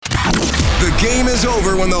game is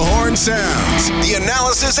over when the horn sounds. The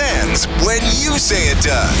analysis ends when you say it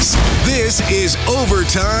does. This is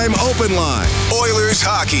Overtime Open Line. Oilers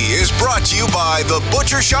hockey is brought to you by the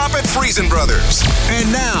Butcher Shop at Friesen Brothers.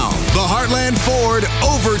 And now, the Heartland Ford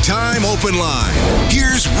Overtime Open Line.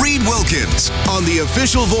 Here's Reed Wilkins on the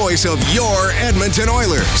official voice of your Edmonton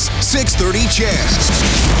Oilers. 630 Chance.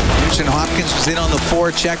 Nugent Hopkins was in on the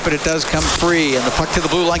forecheck, but it does come free. And the puck to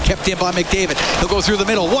the blue line kept in by McDavid. He'll go through the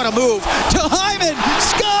middle. What a move to Hyman.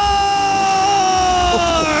 Scores!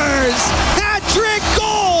 Hat-trick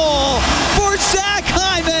goal for Zach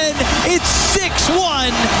Hyman. It's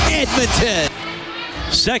 6-1 Edmonton.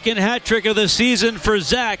 Second hat trick of the season for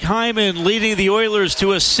Zach Hyman, leading the Oilers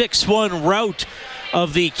to a 6-1 rout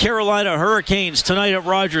of the Carolina Hurricanes tonight at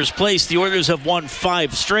Rogers Place. The Oilers have won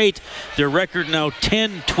 5 straight. Their record now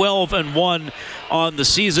 10-12-1 on the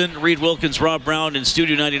season. Reed Wilkins, Rob Brown in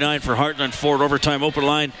Studio 99 for Heartland Ford Overtime Open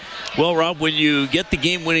Line. Well, Rob, when you get the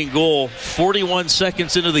game-winning goal 41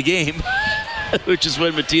 seconds into the game, which is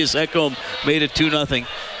when Matthias Ekholm made it 2-0,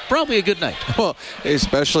 probably a good night. Well,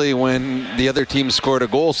 especially when the other team scored a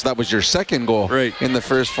goal, so that was your second goal in the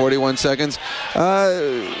first 41 seconds.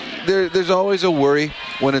 There's always a worry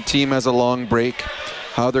when a team has a long break,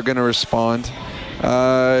 how they're going to respond.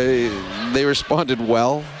 They responded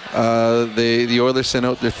well. The Oilers sent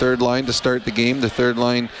out their third line to start the game. The third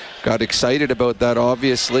line got excited about that,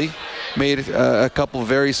 obviously. Made a couple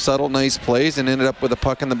very subtle, nice plays and ended up with a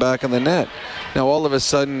puck in the back of the net. Now, all of a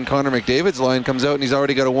sudden, Connor McDavid's line comes out and he's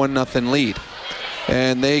already got a 1-0 lead.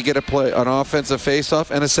 And they get an offensive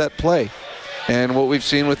faceoff and a set play. And what we've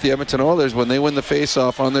seen with the Edmonton Oilers, when they win the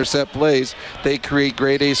faceoff on their set plays, they create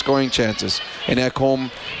grade A scoring chances. And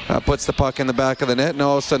Ekholm puts the puck in the back of the net, and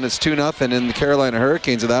all of a sudden it's 2-0. And the Carolina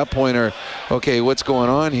Hurricanes at that point are, okay, what's going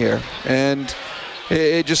on here? And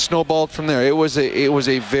it just snowballed from there. It was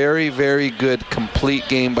a very, very good, complete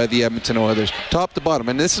game by the Edmonton Oilers, top to bottom.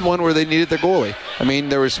 And this is one where they needed their goalie. I mean,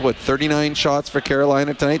 there was, 39 shots for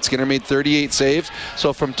Carolina tonight. Skinner made 38 saves.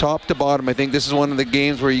 So from top to bottom, I think this is one of the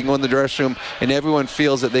games where you can go in the dressing room and everyone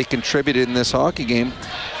feels that they contributed in this hockey game.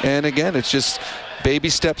 And again, it's just baby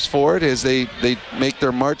steps forward as they make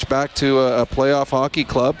their march back to a playoff hockey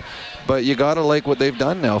club. But you got to like what they've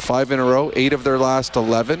done now. 5 in a row, 8 of their last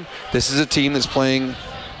 11. This is a team that's playing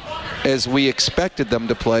as we expected them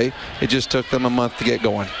to play. It just took them a month to get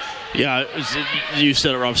going. Yeah, you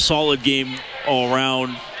said it, Rob. Solid game all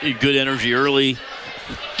around. Good energy early.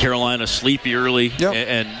 Carolina sleepy early. Yep.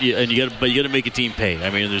 And you got to make a team pay. I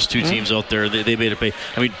mean, there's two teams out there. They made it pay.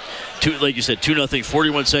 I mean, like you said, 2-0,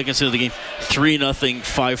 41 seconds into the game. 3-0,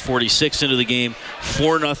 5:46 into the game.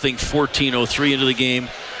 4-0, 14:03 into the game.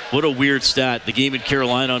 What a weird stat. The game in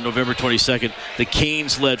Carolina on November 22nd, the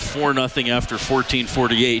Canes led 4-0 after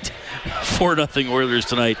 14:48. 4-0 Oilers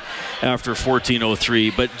tonight after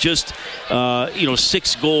 14:03. But just,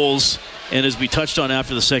 6 goals. And as we touched on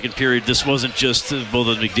after the second period, this wasn't just both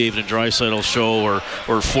the McDavid and Draisaitl show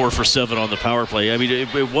or 4 for 7 on the power play. I mean,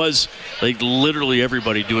 it was like literally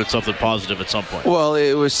everybody doing something positive at some point. Well,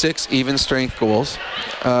 it was 6 even strength goals.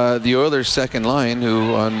 The Oilers' second line,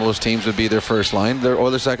 who on most teams would be their first line, their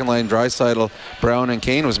Oilers' second line, Draisaitl, Brown, and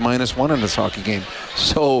Kane, was -1 in this hockey game.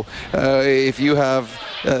 So if you have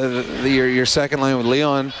your second line with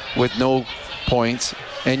Leon with no points,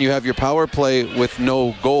 and you have your power play with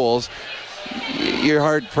no goals, you're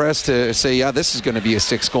hard-pressed to say, yeah, this is going to be a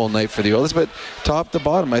 6-goal night for the Oilers. But top to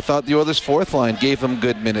bottom, I thought the Oilers' fourth line gave them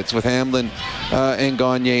good minutes with Hamblin and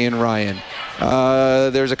Gagner and Ryan.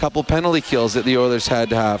 There's a couple penalty kills that the Oilers had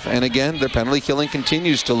to have. And again, their penalty killing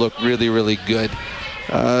continues to look really, really good.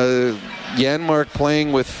 Janmark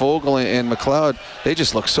playing with Foegele and McLeod, they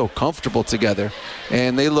just look so comfortable together.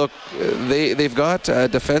 And they've got a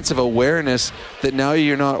defensive awareness that now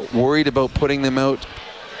you're not worried about putting them out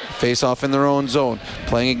face off in their own zone,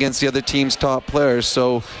 playing against the other team's top players.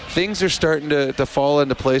 So things are starting to fall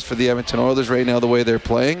into place for the Edmonton Oilers right now, the way they're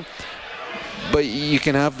playing. But you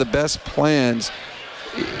can have the best plans.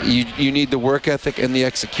 You need the work ethic and the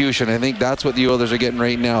execution. I think that's what the Oilers are getting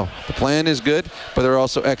right now. The plan is good, but they're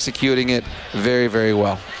also executing it very, very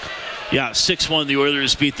well. Yeah, 6-1, the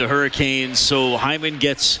Oilers beat the Hurricanes. So Hyman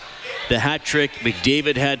gets the hat trick.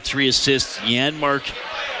 McDavid had 3 assists. Janmark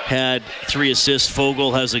had 3 assists.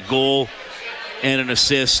 Foegele has a goal. and an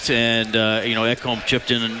assist, and Ekholm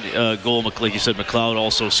chipped in a goal. Like you said, McLeod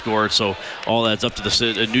also scored, so all adds up to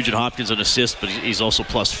the Nugent Hopkins an assist, but he's also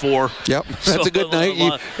 +4. Yep, that's a good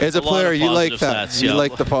night. As a player, you like that. Stats, you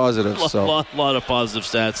like the positives. A lot of positive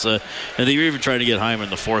stats, and they were even trying to get Hyman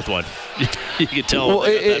the fourth one. You could tell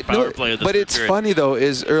that power play. But it's funny though,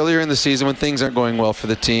 is earlier in the season when things aren't going well for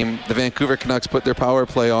the team, the Vancouver Canucks put their power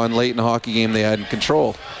play on late in the hockey game they had in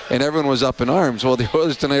control, and everyone was up in arms. Well, the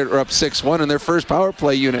Oilers tonight are up 6-1, and their first power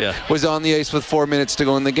play unit was on the ice with 4 minutes to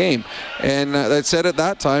go in the game. And I said at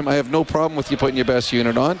that time, I have no problem with you putting your best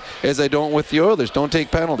unit on, as I don't with the Oilers. Don't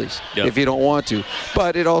take penalties if you don't want to.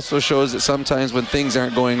 But it also shows that sometimes when things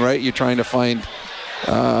aren't going right, you're trying to find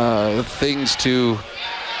things to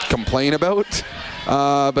complain about.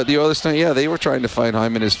 But the Oilers tonight, they were trying to find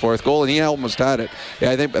Hyman his fourth goal, and he almost had it.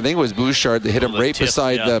 I think it was Bouchard that hit him right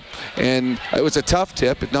beside and it was a tough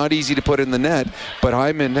tip, not easy to put in the net, but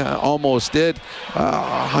Hyman almost did.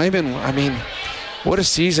 Hyman, I mean, what a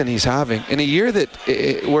season he's having. In a year that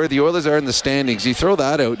where the Oilers are in the standings, you throw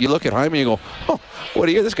that out, you look at Hyman, you go, what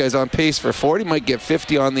a year. This guy's on pace for 40, might get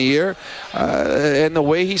 50 on the year. And the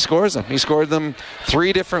way he scores them. He scored them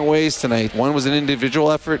 3 different ways tonight. One was an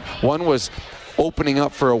individual effort. One was opening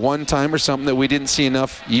up for a one-time or something that we didn't see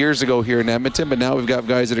enough years ago here in Edmonton, but now we've got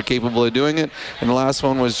guys that are capable of doing it. And the last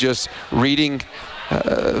one was just reading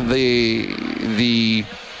the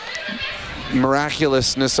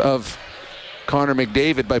miraculousness of Connor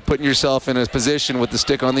McDavid by putting yourself in a position with the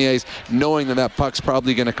stick on the ice, knowing that puck's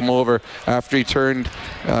probably going to come over after he turned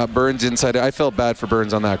Burns inside. I felt bad for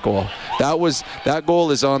Burns on that goal. That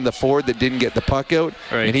goal is on the forward that didn't get the puck out,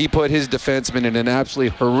 and he put his defenseman in an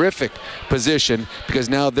absolutely horrific position because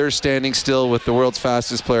now they're standing still with the world's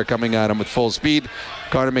fastest player coming at him with full speed.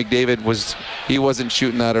 Connor McDavid wasn't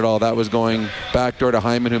shooting that at all. That was going backdoor to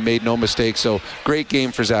Hyman, who made no mistake. So great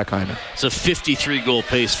game for Zach Hyman. It's a 53-goal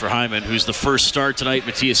pace for Hyman, who's the first star tonight.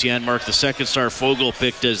 Matthias Janmark, the second star. Fogle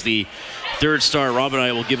picked as the third star. Rob and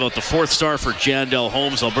I will give out the fourth star for Jandel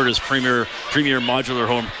Holmes, Alberta's premier modular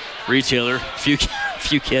home retailer.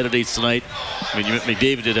 Few candidates tonight. I mean,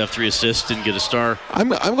 McDavid did have 3 assists, didn't get a star. I'm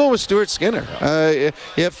going with Stuart Skinner.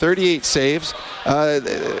 He had 38 saves. I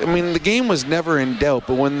mean, the game was never in doubt,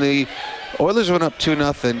 but when the Oilers went up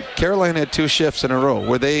 2-0, Carolina had 2 shifts in a row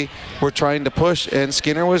where they were trying to push, and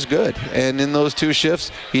Skinner was good. And in those 2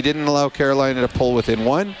 shifts, he didn't allow Carolina to pull within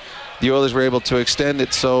 1. The Oilers were able to extend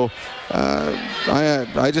it, so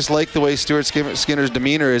I just like the way Stuart Skinner's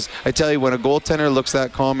demeanor is. I tell you, when a goaltender looks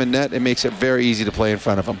that calm in net, it makes it very easy to play in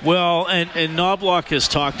front of him. Well, and Knobloch has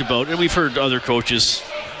talked about, and we've heard other coaches,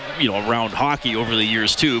 around hockey over the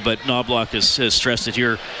years too, but Knobloch has stressed it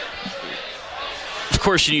here. Of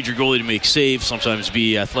course, you need your goalie to make saves, sometimes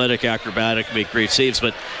be athletic, acrobatic, make great saves,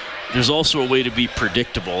 but there's also a way to be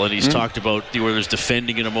predictable, and he's talked about the Oilers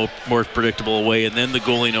defending in a more predictable way, and then the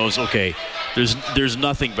goalie knows, okay, there's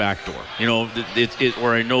nothing backdoor,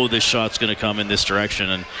 where I know this shot's going to come in this direction,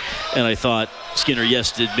 and I thought Skinner,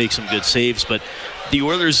 yes, did make some good saves, but the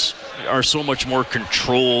Oilers are so much more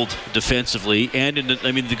controlled defensively, and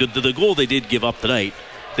the goal they did give up tonight,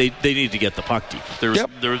 they needed to get the puck deep.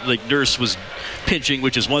 Like Nurse was pinching,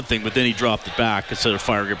 which is one thing, but then he dropped it back instead of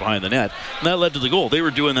firing it behind the net. And that led to the goal. They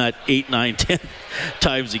were doing that 8, 9, 10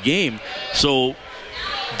 times a game. So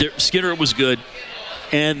Skinner was good,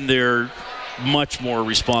 and they're much more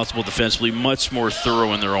responsible defensively, much more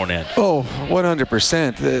thorough in their own end.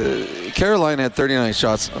 100%. Carolina had 39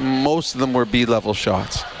 shots. Most of them were B-level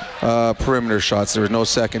shots. Perimeter shots. There were no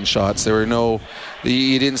second shots. You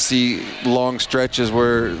didn't see long stretches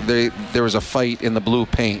where there was a fight in the blue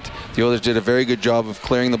paint. The Oilers did a very good job of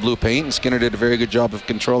clearing the blue paint, and Skinner did a very good job of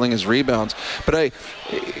controlling his rebounds. But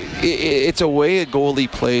it's a way a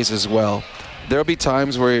goalie plays as well. There'll be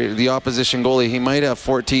times where the opposition goalie, he might have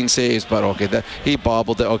 14 saves, but he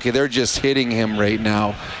bobbled it. Okay, they're just hitting him right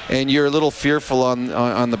now, and you're a little fearful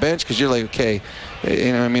on the bench because you're like, okay,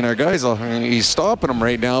 our guys, he's stopping him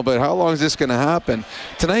right now, but how long is this going to happen?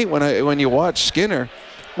 Tonight, when you watch, Skinner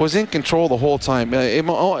was in control the whole time.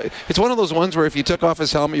 It's one of those ones where if you took off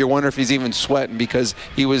his helmet, you wonder if he's even sweating because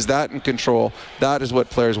he was that in control. That is what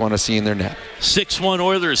players want to see in their net. 6-1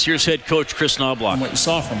 Oilers. Here's head coach Chris Knobloch. What you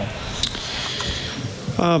saw from him?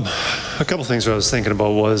 A couple things I was thinking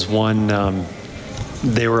about was, one,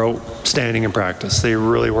 they were outstanding in practice. They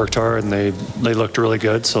really worked hard, and they looked really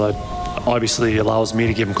good, so that obviously allows me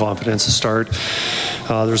to give them confidence to start.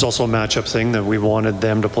 There's also a matchup thing that we wanted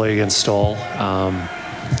them to play against Stahl.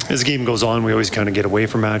 As the game goes on, we always kind of get away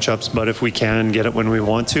from matchups, but if we can get it when we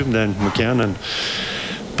want to, then we can.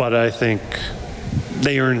 But I think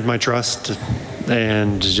they earned my trust,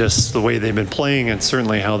 and just the way they've been playing, and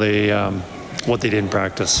certainly how they what they didn't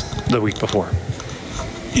practice the week before.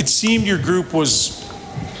 It seemed your group was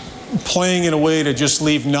playing in a way to just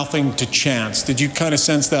leave nothing to chance. Did you kind of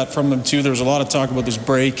sense that from them too? There was a lot of talk about this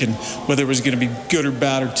break and whether it was going to be good or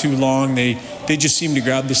bad or too long. They just seemed to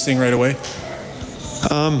grab this thing right away.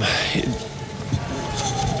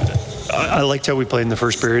 I liked how we played in the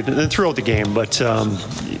first period and throughout the game, but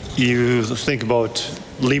you think about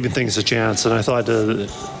leaving things a chance, and I thought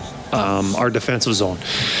our defensive zone,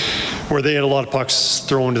 where they had a lot of pucks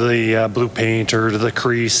thrown to the blue paint or to the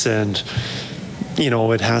crease, and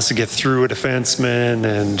it has to get through a defenseman,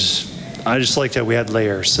 and I just liked that we had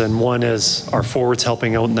layers. And one is our forwards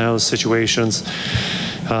helping out in those situations.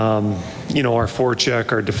 Our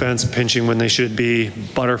forecheck, our defense pinching when they should be,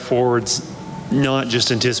 but our forwards not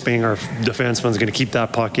just anticipating our defenseman's going to keep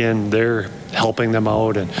that puck in. They're helping them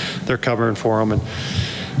out, and they're covering for them. And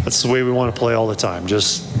that's the way we want to play all the time,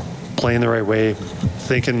 just playing the right way,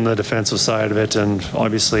 thinking the defensive side of it, and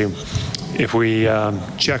obviously if we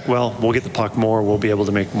check well, we'll get the puck more, we'll be able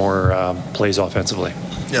to make more plays offensively.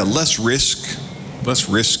 Yeah, less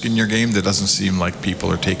risk in your game. That doesn't seem like people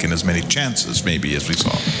are taking as many chances maybe as we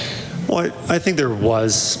saw. Well, I think there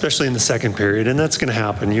was, especially in the second period, and that's going to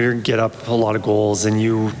happen. You get up a lot of goals and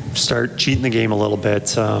you start cheating the game a little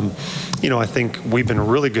bit. I think we've been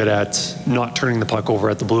really good at not turning the puck over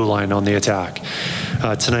at the blue line on the attack.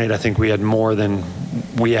 Tonight, I think we had more than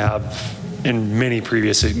we have in many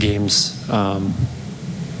previous games.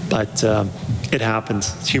 But it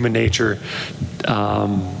happens. It's human nature.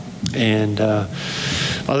 Other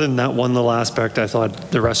than that one little aspect, I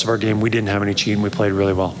thought the rest of our game, we didn't have any cheating. We played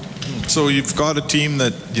really well. So you've got a team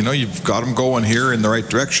that, you've got them going here in the right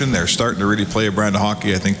direction. They're starting to really play a brand of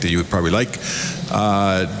hockey I think that you would probably like.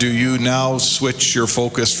 Do you now switch your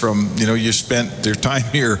focus from, you spent your time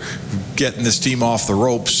here getting this team off the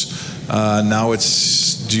ropes. Now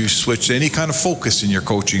do you switch any kind of focus in your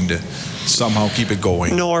coaching to somehow keep it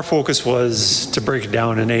going? No, our focus was to break it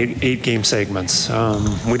down in eight game segments.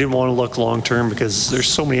 We didn't want to look long term because there's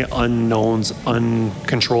so many unknowns,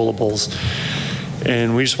 uncontrollables.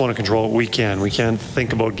 And we just want to control what we can. We can't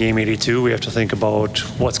think about game 82. We have to think about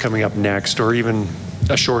what's coming up next, or even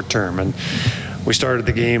a short term. And we started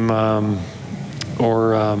the game,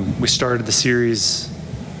 we started the series,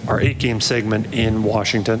 our 8-game segment in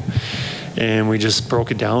Washington, and we just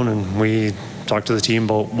broke it down and we talked to the team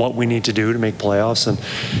about what we need to do to make playoffs. And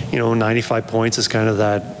 95 points is kind of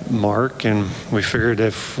that mark, and we figured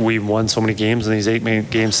if we won so many games in these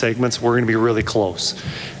 8-game segments, we're going to be really close.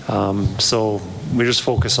 So we just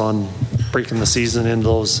focus on breaking the season into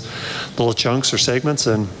those little chunks or segments,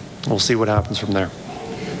 and we'll see what happens from there.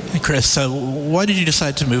 Hey Chris, why did you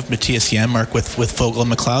decide to move Matthias Janmark with Foegele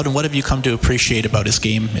and McLeod, and what have you come to appreciate about his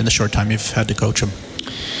game in the short time you've had to coach him?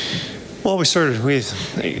 Well,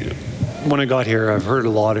 when I got here, I've heard a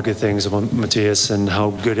lot of good things about Matthias and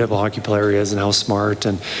how good of a hockey player he is and how smart.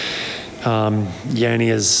 And Yanni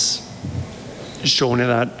has shown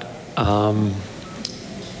that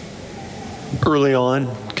early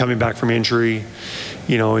on, coming back from injury.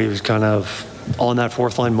 He was kind of on that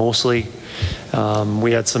fourth line mostly.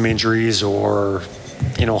 We had some injuries or,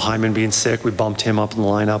 Hyman being sick. We bumped him up in the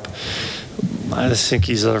lineup. I just think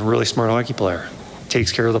he's a really smart hockey player.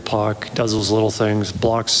 Takes care of the puck, does those little things,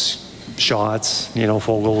 blocks shots.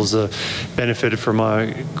 Fogel's benefited from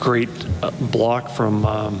a great block from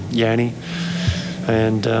Yanni.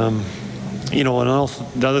 And, the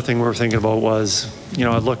other thing we were thinking about was,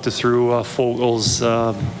 I looked through Fogel's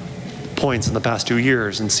points in the past 2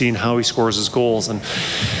 years and seeing how he scores his goals. And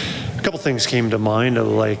a couple things came to mind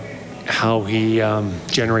of how he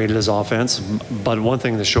generated his offense. But one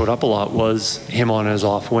thing that showed up a lot was him on his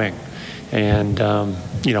off wing. And,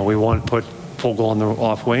 we wanted to put Foegele on the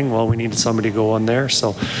off wing. Well, we needed somebody to go on there.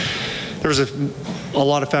 So there was a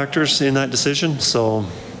lot of factors in that decision. So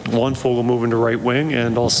one, Foegele moving to right wing,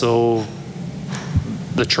 and also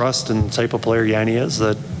the trust and type of player Yanni is,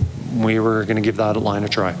 that we were going to give that line a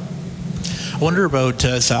try. I wonder about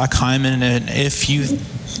Zach Hyman, and if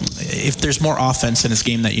there's more offense in his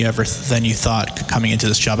game than you thought coming into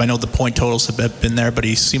this job. I know the point totals have been there, but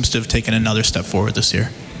he seems to have taken another step forward this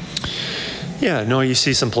year. Yeah, no, you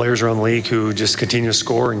see some players around the league who just continue to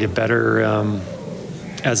score and get better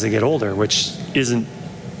as they get older, which isn't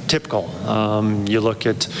typical. You look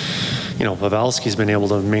at, Pavelski's been able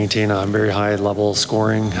to maintain a very high level of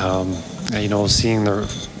scoring. Seeing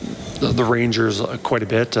the Rangers quite a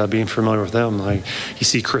bit, being familiar with them. You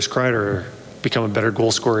see Chris Kreider become a better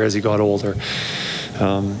goal scorer as he got older.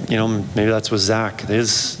 Maybe that's with Zach.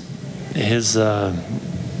 His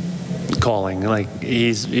calling,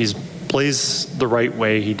 he's plays the right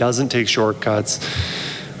way. He doesn't take shortcuts.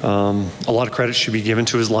 A lot of credit should be given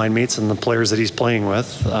to his line mates and the players that he's playing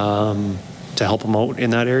with to help him out in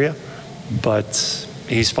that area. But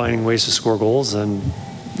he's finding ways to score goals, and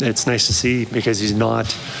it's nice to see because he's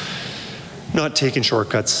not taking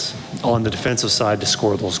shortcuts on the defensive side to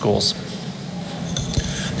score those goals.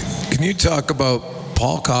 Can you talk about,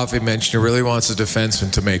 Paul Coffey mentioned he really wants a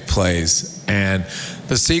defenseman to make plays, and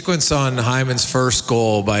the sequence on Hyman's first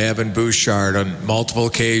goal by Evan Bouchard on multiple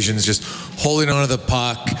occasions, just holding onto the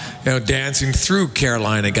puck, dancing through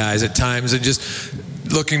Carolina guys at times and just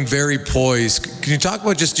looking very poised. Can you talk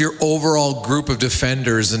about just your overall group of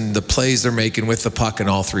defenders and the plays they're making with the puck in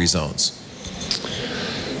all three zones?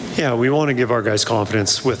 Yeah, we want to give our guys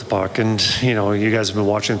confidence with the puck, and you guys have been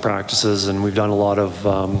watching practices, and we've done a lot of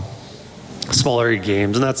small area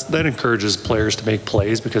games, and that encourages players to make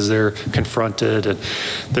plays because they're confronted, and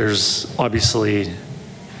there's obviously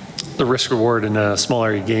the risk reward in a small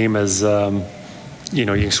area game is you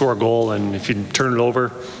can score a goal, and if you turn it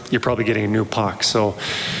over, you're probably getting a new puck. So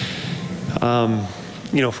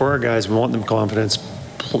for our guys, we want them confidence,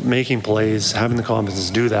 making plays, having the confidence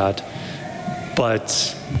to do that,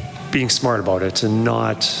 but being smart about it and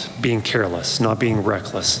not being careless, not being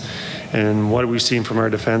reckless. And what we've seen from our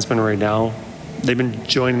defensemen right now, they've been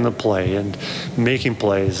joining the play and making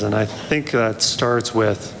plays. And I think that starts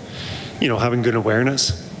with, having good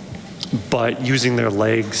awareness, but using their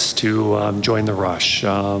legs to join the rush.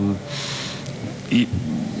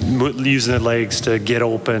 Using their legs to get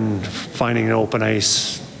open, finding an open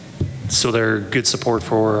ice, so they're good support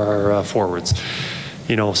for our forwards.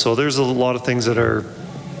 So there's a lot of things that are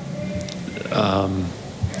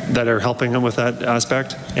helping them with that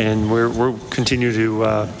aspect, and we'll continue to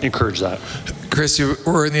encourage that. Chris, you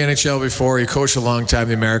were in the NHL before. You coached a long time in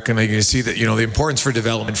the American League. You see that, the importance for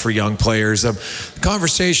development for young players.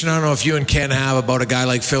 Conversation, I don't know if you and Ken have about a guy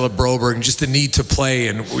like Philip Broberg and just the need to play.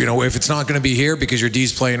 And, if it's not going to be here because your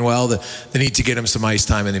D's playing well, the need to get him some ice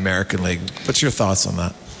time in the American League. What's your thoughts on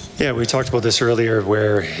that? Yeah, we talked about this earlier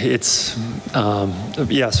where it's,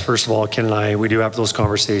 yes, first of all, Ken and I, we do have those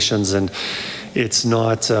conversations, and it's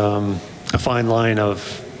not a fine line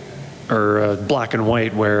or black and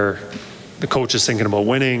white where the coach is thinking about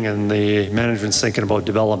winning and the management's thinking about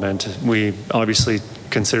development. We obviously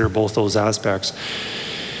consider both those aspects.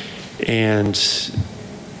 And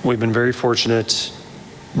we've been very fortunate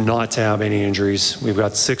not to have any injuries. We've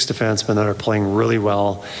got 6 defensemen that are playing really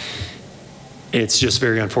well. It's just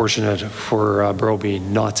very unfortunate for Broby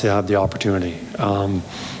not to have the opportunity.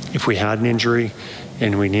 If we had an injury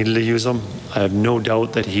and we needed to use him, I have no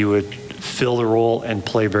doubt that he would fill the role and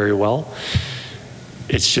play very well.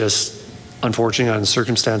 It's just unfortunately, on the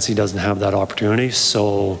circumstance, he doesn't have that opportunity.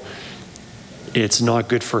 So it's not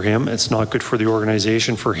good for him. It's not good for the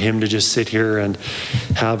organization for him to just sit here and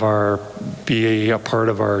be a part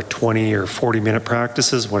of our 20 or 40-minute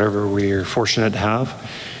practices, whatever we're fortunate to have.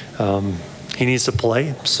 He needs to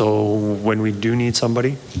play. So when we do need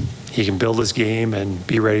somebody, he can build his game and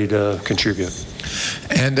be ready to contribute.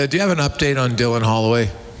 And do you have an update on Dylan Holloway?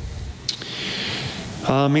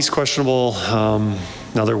 He's questionable.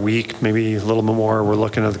 Another week, maybe a little bit more. We're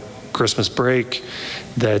looking at the Christmas break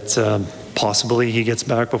that possibly he gets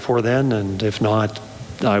back before then, and if not,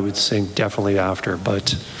 I would think definitely after.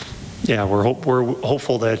 But yeah, we're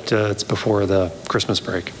hopeful that it's before the Christmas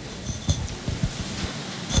break.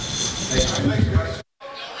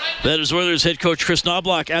 That is Oilers head coach Chris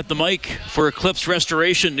Knobloch at the mic for Eclipse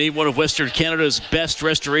Restoration, named one of Western Canada's best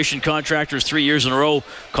restoration contractors 3 years in a row.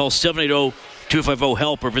 Call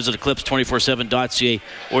 780-250-HELP or visit eclipse247.ca.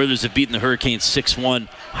 Oilers have beaten the Hurricanes 6-1.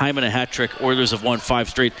 Hyman a hat trick. Oilers have won 5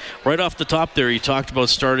 straight. Right off the top there, you talked about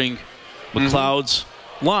starting McLeod's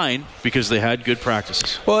line because they had good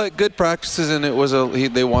practices. Well, good practices, and it was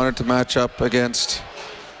they wanted to match up against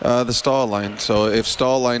the Stahl line. So if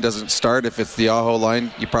Stahl line doesn't start, if it's the Aho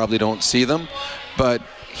line, you probably don't see them. But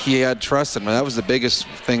he had trust in them. That was the biggest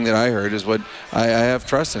thing that I heard is what I have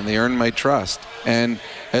trust in. They earned my trust. And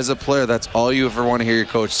as a player, that's all you ever want to hear your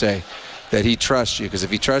coach say, that he trusts you. Because if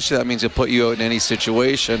he trusts you, that means he'll put you out in any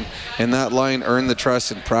situation. And that line earned the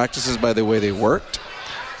trust in practices by the way they worked.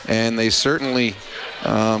 And they certainly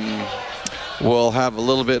will have a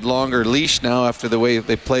little bit longer leash now after the way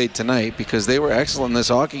they played tonight, because they were excellent in this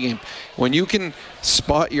hockey game. When you can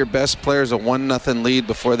spot your best players a 1-0 lead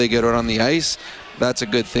before they get out on the ice, that's a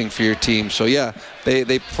good thing for your team. So yeah,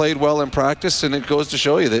 they played well in practice, and it goes to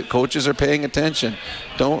show you that coaches are paying attention.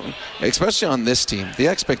 Especially on this team, the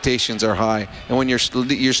expectations are high, and when your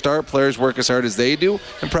star players work as hard as they do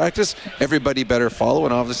in practice, everybody better follow,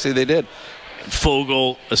 and obviously they did.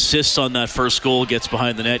 Fogle assists on that first goal, gets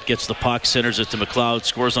behind the net, gets the puck, centers it to McLeod,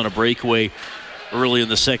 scores on a breakaway. early in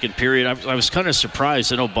the second period. I was kind of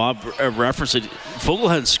surprised. I know Bob referenced it. Fogle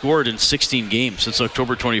hadn't scored in 16 games since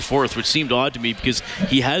October 24th, which seemed odd to me because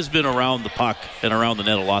he has been around the puck and around the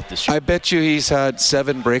net a lot this year. I bet you he's had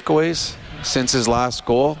 7 breakaways since his last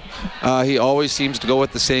goal. He always seems to go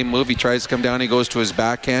with the same move. He tries to come down, he goes to his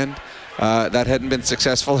backhand. That hadn't been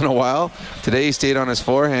successful in a while. Today he stayed on his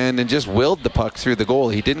forehand and just willed the puck through the goal.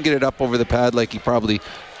 He didn't get it up over the pad like he probably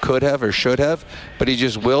could have or should have, but he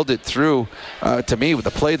just willed it through. To me, with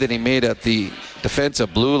the play that he made at the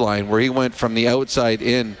defensive blue line, where he went from the outside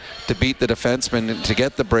in to beat the defenseman and to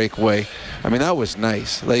get the breakaway, I mean, that was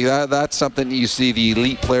nice. Like that's something you see the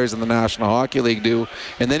elite players in the National Hockey League do.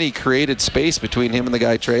 And then he created space between him and the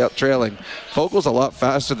guy trailing. Fogel's a lot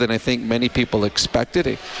faster than I think many people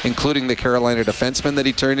expected, including the Carolina defenseman that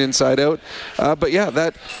he turned inside out. But yeah,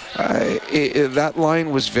 that line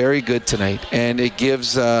was very good tonight, and it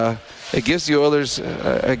gives the Oilers,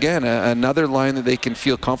 again, another line that they can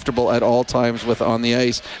feel comfortable at all times with on the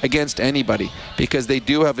ice against anybody, because they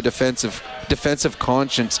do have a defensive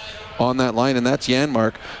conscience on that line, and that's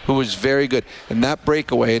Janmark, who was very good. And that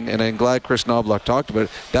breakaway, and I'm glad Chris Knobloch talked about it,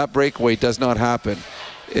 that breakaway does not happen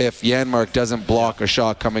if Janmark doesn't block a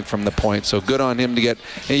shot coming from the point. So good on him to get.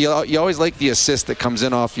 And you always like the assist that comes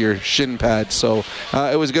in off your shin pad. So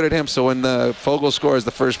it was good at him. So when the Fogle scores,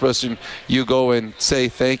 the first person you go and say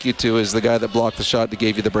thank you to is the guy that blocked the shot that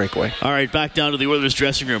gave you the breakaway. All right, back down to the Oilers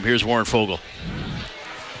dressing room. Here's Warren Fogle.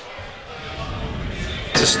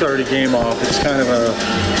 To start a game off, it's kind of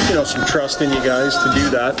some trust in you guys to do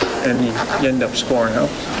that, and you end up scoring.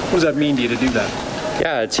 What does that mean to you to do that?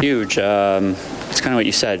 Yeah, it's huge. It's kind of what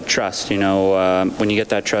you said, trust. When you get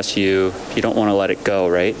that trust, you don't want to let it go,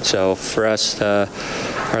 right? So for us,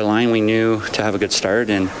 our line, we knew to have a good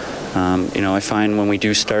start, and I find when we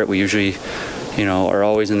do start, we usually are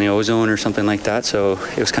always in the ozone or something like that. So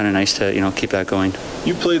it was kind of nice to keep that going.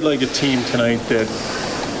 You played like a team tonight that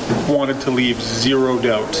wanted to leave zero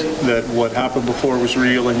doubt that what happened before was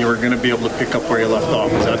real and you were going to be able to pick up where you left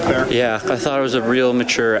off. Is that fair? Yeah, I thought it was a real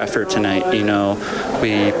mature effort tonight. We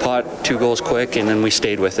pot 2 goals quick and then we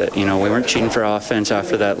stayed with it. We weren't cheating for offense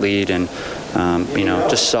after that lead, and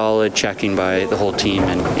just solid checking by the whole team.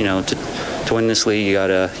 And to win this league, you got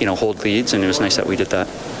to hold leads, and it was nice that we did that.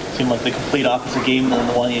 Seemed like the complete opposite game than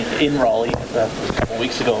the one in Raleigh a couple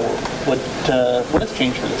weeks ago. What has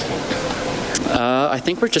changed for this team? I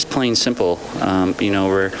think we're just playing simple.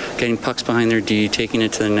 We're getting pucks behind their D, taking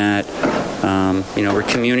it to the net. We're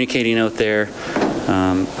communicating out there.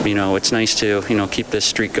 It's nice to keep this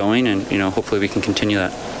streak going, and hopefully we can continue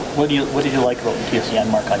that. What did you like about Matthias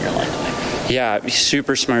Janmark on your line tonight? Yeah, he's a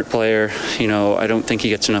super smart player. I don't think he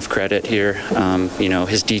gets enough credit here.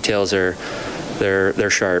 His details are. They're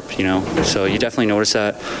sharp, so you definitely notice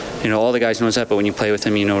that. All the guys notice that, but when you play with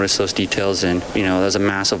him, you notice those details, and there's a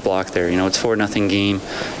massive block there. It's 4-0 game,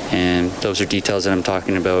 and those are details that I'm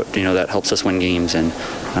talking about. That helps us win games, and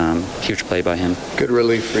huge play by him. Good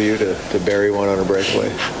relief for you to bury one on a breakaway.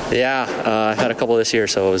 Yeah, I've had a couple this year,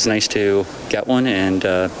 so it was nice to get one, and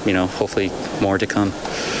hopefully more to come.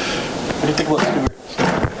 What do you think about Stewart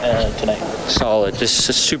tonight? Solid, just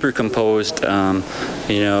super composed.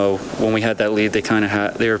 When we had that lead,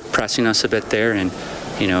 they were pressing us a bit there, and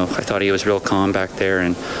I thought he was real calm back there.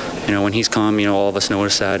 And when he's calm, all of us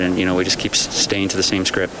notice that, and we just keep staying to the same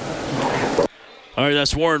script. All right,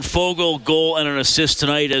 that's Warren Fogle, goal and an assist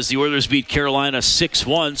tonight as the Oilers beat Carolina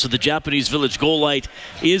 6-1. So the Japanese Village goal light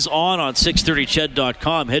is on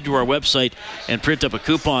 630ched.com. Head to our website and print up a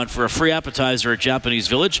coupon for a free appetizer at Japanese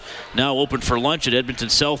Village. Now open for lunch at Edmonton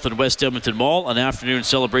South and West Edmonton Mall. An afternoon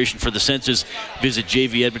celebration for the senses. Visit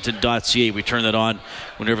jvedmonton.ca. We turn that on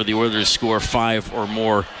whenever the Oilers score 5 or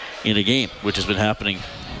more in a game, which has been happening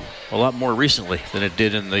a lot more recently than it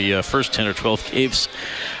did in the first 10 or 12 games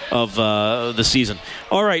of the season.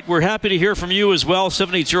 All right, we're happy to hear from you as well.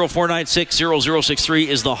 780-496-0063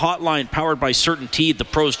 is the hotline, powered by CertainTeed, the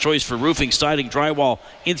pro's choice for roofing, siding, drywall,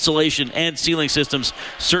 insulation, and ceiling systems.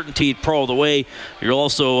 CertainTeed Pro the way. You're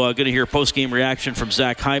also going to hear post-game reaction from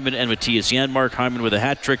Zach Hyman and Matthias Janmark. Hyman with a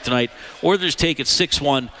hat trick tonight. Oilers take it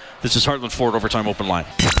 6-1. This is Heartland Ford Overtime Open Line.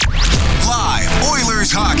 Live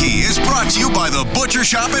Oilers hockey is brought to you by the Butcher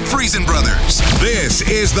Shop at Friesen Brothers. This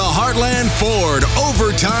is the Heartland Ford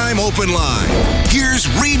Overtime Open Line. Here's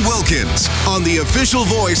Reed Wilkins on the official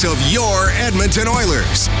voice of your Edmonton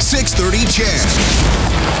Oilers. 630 CHED.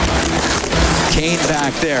 Kane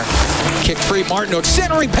back there. Kick free. Martinook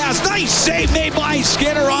centering pass. Nice save made by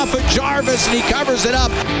Skinner off of Jarvis, and he covers it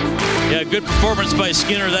up. Yeah, good performance by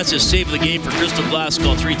Skinner. That's his save of the game for Crystal Glass.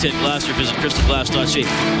 Call 310-GLASS or visit crystalglass.ca.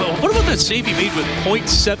 Well, what about that save he made with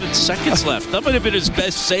 0.7 seconds left? That might have been his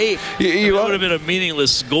best save. That would have been a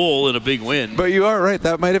meaningless goal and a big win. But you are right.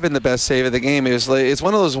 That might have been the best save of the game. It's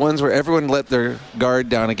one of those ones where everyone let their guard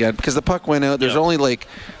down again because the puck went out. There's only like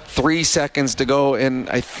 3 seconds to go, and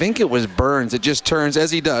I think it was Burns. It just turns,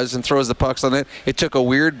 as he does, and throws the pucks on it. It took a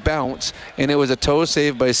weird bounce, and it was a toe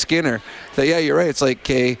save by Skinner. So, yeah, you're right. It's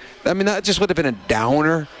like, I mean, that just would have been a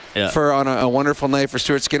downer on a wonderful night for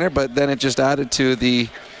Stuart Skinner, but then it just added to the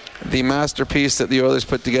masterpiece that the Oilers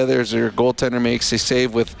put together as their goaltender makes a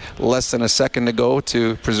save with less than a second to go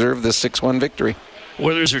to preserve the 6-1 victory.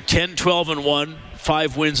 Oilers are 10-12-1.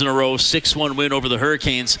 5 wins in a row, 6-1 win over the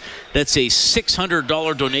Hurricanes. That's a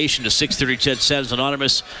 $600 donation to 630 CHED. Santa's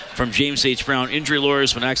Anonymous from James H. Brown. Injury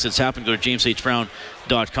lawyers, when accidents happen, go to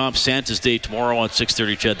jameshbrown.com. Santa's Day tomorrow on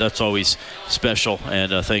 630 CHED. That's always special.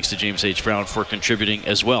 And thanks to James H. Brown for contributing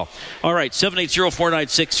as well. All right,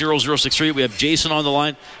 780-496-0063. We have Jason on the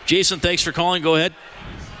line. Jason, thanks for calling. Go ahead.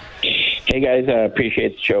 Hey guys,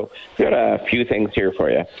 appreciate the show. Got a few things here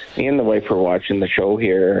for you. Me and the wife were watching the show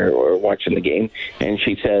here, or watching the game, and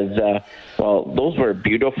she says, well, those were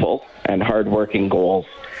beautiful and hard-working goals.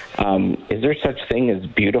 Is there such thing as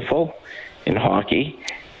beautiful in hockey?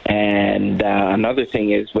 And another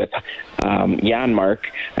thing is with Janmark.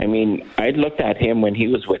 I mean, I looked at him when he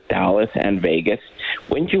was with Dallas and Vegas.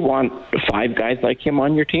 Wouldn't you want 5 guys like him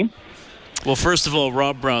on your team? Well, first of all,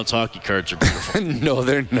 Rob Brown's hockey cards are beautiful. No,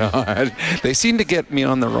 they're not. They seem to get me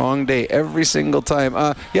on the wrong day every single time.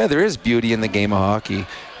 Yeah, there is beauty in the game of hockey.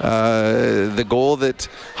 The goal that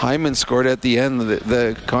Hyman scored at the end,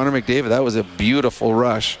 the Connor McDavid, that was a beautiful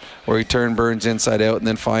rush where he turned Burns inside out and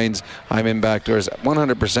then finds Hyman backdoors.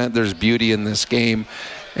 100% there's beauty in this game.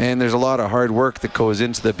 And there's a lot of hard work that goes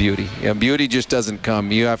into the beauty. Beauty just doesn't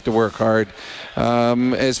come. You have to work hard.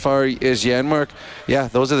 As far as Janmark, yeah,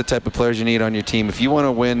 those are the type of players you need on your team. If you want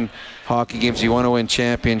to win hockey games, you want to win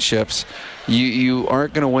championships, you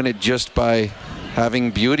aren't going to win it just by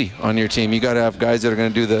having beauty on your team. You got to have guys that are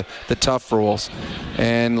going to do the tough roles.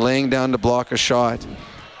 And laying down to block a shot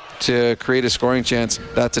to create a scoring chance,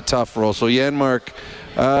 that's a tough role. So Janmark,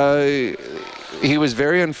 he was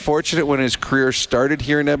very unfortunate when his career started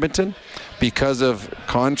here in Edmonton because of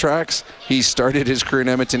contracts. He started his career in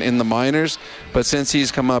Edmonton in the minors, but since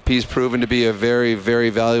he's come up, he's proven to be a very, very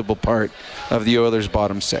valuable part of the Oilers'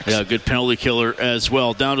 bottom 6. Yeah, good penalty killer as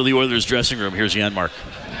well. Down to the Oilers' dressing room. Here's Janmark.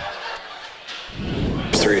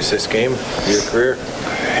 3 assist game of your career?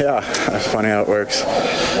 Yeah, that's funny how it works.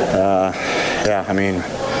 Yeah, I mean,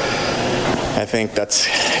 I think that's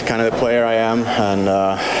kind of the player I am, and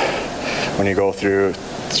when you go through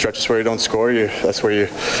stretches where you don't score, that's where you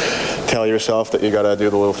tell yourself that you got to do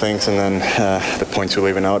the little things, and then the points you're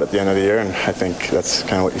leaving out at the end of the year, and I think that's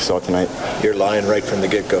kind of what you saw tonight. Your line right from the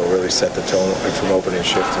get-go really set the tone from opening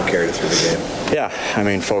shift and carried it through the game. Yeah, I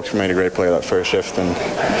mean, folks made a great play that first shift, and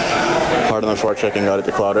hard on the forecheck and got it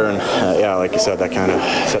to Clotter, and yeah, like you said, that kind of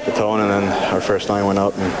set the tone, and then our first line went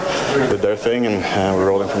out and did their thing, and we're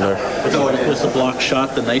rolling from there. Was the block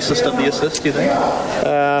shot the nicest of the assists, do you think?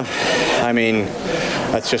 I mean,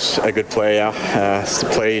 that's just a good play, yeah. It's the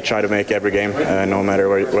play you try to make every game, no matter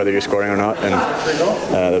whether you're scoring or not, and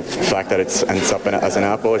the fact that it ends up as an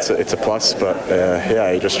apple, it's a plus, but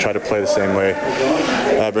yeah, you just try to play the same way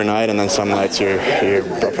every night, and then some nights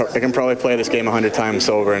I can probably play this game 100 times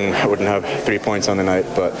over and I wouldn't have 3 points on the night,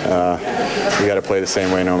 but you got to play the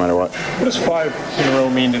same way no matter what. What does 5 in a row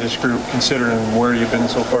mean to this group, considering where you've been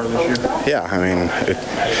so far this year? Yeah, I mean, it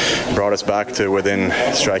brought us back to within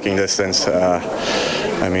striking distance.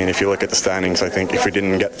 I mean, if you look at the standings, I think if we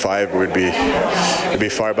didn't get 5, we'd be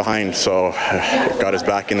far behind. So it got us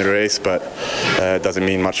back in the race, but it doesn't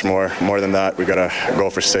mean much more than that. We got to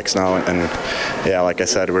go for 6 now, and yeah, like I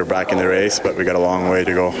said, we're back in the race, but we got a long way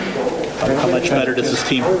to go. How much better does this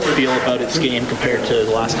team feel about its game compared to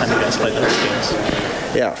the last time you guys played those games?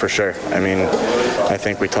 Yeah, for sure. I mean, I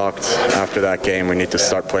think we talked after that game, we need to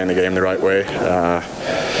start playing the game the right way.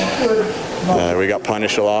 We got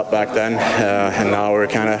punished a lot back then, and now we're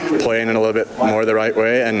kind of playing it a little bit more the right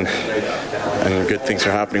way, and good things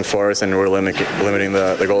are happening for us, and we're limiting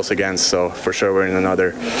the goals against. So for sure we're in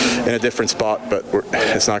a different spot, but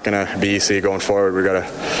it's not going to be easy going forward. We've got to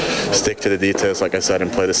stick to the details, like I said,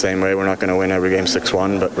 and play the same way. We're not going to win every game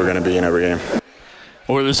 6-1, but we're going to be in every game.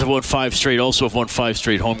 Oilers have won 5 straight, also have won 5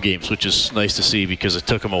 straight home games, which is nice to see because it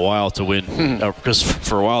took them a while to win. Because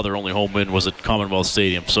for a while their only home win was at Commonwealth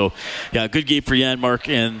Stadium. So, yeah, good game for Janmark.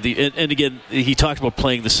 And again, he talked about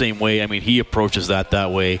playing the same way. I mean, he approaches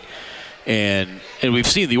that way. And we've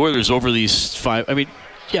seen the Oilers over these 5. I mean,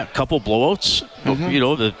 Yeah, a couple blowouts.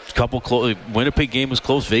 The couple Winnipeg game was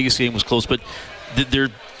close, Vegas game was close, but they're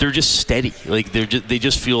just steady. Like they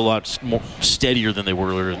just feel a lot more steadier than they were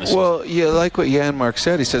earlier in the season. Well, yeah, like what Jan-Mark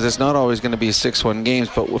said, he says it's not always going to be 6-1 games,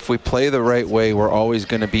 but if we play the right way, we're always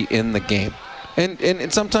going to be in the game.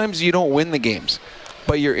 And sometimes you don't win the games,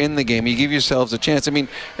 but you're in the game. You give yourselves a chance. I mean,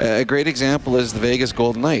 a great example is the Vegas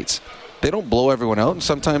Golden Knights. They don't blow everyone out, and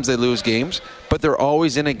sometimes they lose games, but they're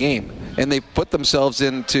always in a game. And they put themselves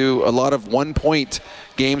into a lot of one-point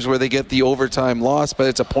games where they get the overtime loss, but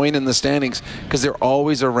it's a point in the standings because they're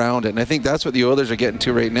always around it. And I think that's what the Oilers are getting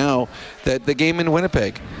to right now, that the game in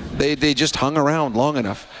Winnipeg, they just hung around long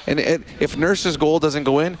enough. And if Nurse's goal doesn't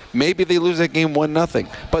go in, maybe they lose that game 1-0.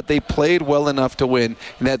 But they played well enough to win.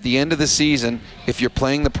 And at the end of the season, if you're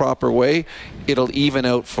playing the proper way, it'll even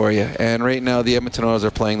out for you. And right now, the Edmonton Oilers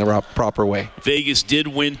are playing the proper way. Vegas did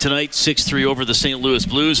win tonight, 6-3 over the St. Louis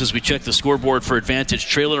Blues. As we check the scoreboard for Advantage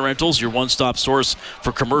Trailer Rentals, your one-stop source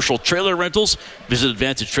for commercial trailer rentals. Visit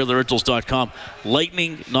AdvantageTrailerRentals.com.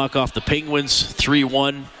 Lightning knock off the Penguins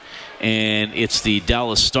 3-1. And it's the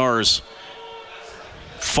Dallas Stars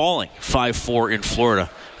falling 5-4 in Florida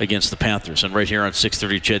against the Panthers. And right here on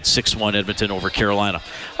 630 CHED, 6-1 Edmonton over Carolina.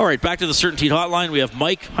 All right, back to the Certainty Hotline. We have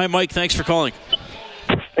Mike. Hi, Mike. Thanks for calling.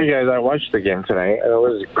 Hey, guys. I watched the game tonight. It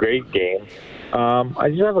was a great game. I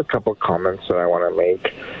just have a couple comments that I want to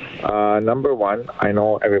make. Number one, I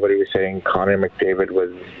know everybody was saying Connor McDavid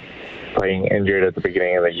was playing injured at the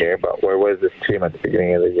beginning of the year, but where was this team at the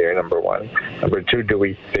beginning of the year, number one? Number two, do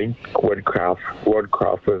we think Woodcroft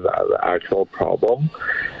was the actual problem?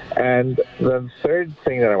 And the third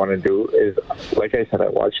thing that I want to do is, like I said, I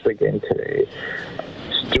watched the game today.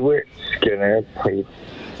 Stuart Skinner played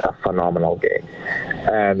a phenomenal game.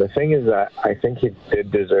 And the thing is that I think he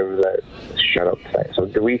did deserve that shutout tonight. So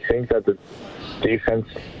do we think that the defense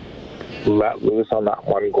let loose on that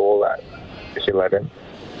one goal that he let in?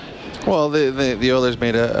 Well, the Oilers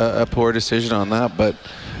made a poor decision on that, but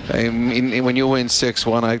I mean, when you win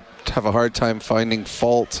 6-1, I have a hard time finding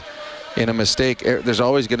fault in a mistake. There's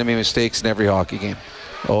always going to be mistakes in every hockey game.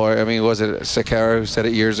 Or, I mean, was it Sakara who said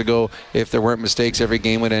it years ago, if there weren't mistakes, every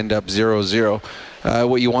game would end up 0-0.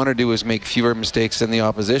 What you want to do is make fewer mistakes than the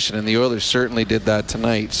opposition, and the Oilers certainly did that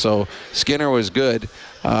tonight. So Skinner was good,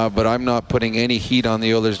 but I'm not putting any heat on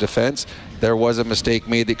the Oilers' defense. There was a mistake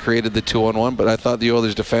made that created the 2-on-1, but I thought the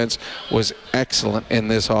Oilers' defense was excellent in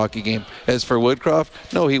this hockey game. As for Woodcroft,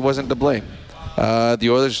 no, he wasn't to blame. The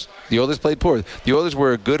Oilers played poor. The Oilers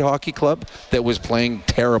were a good hockey club that was playing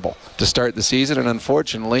terrible to start the season, and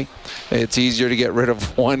unfortunately, it's easier to get rid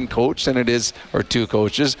of one coach than it is, or two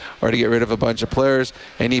coaches, or to get rid of a bunch of players,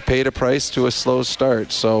 and he paid a price to a slow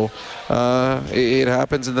start. So it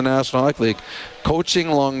happens in the National Hockey League. Coaching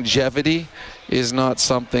longevity is not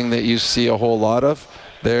something that you see a whole lot of.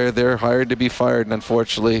 They're hired to be fired, and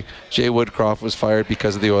unfortunately, Jay Woodcroft was fired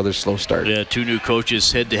because of the Oilers' slow start. Yeah, two new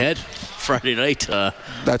coaches head-to-head Friday night.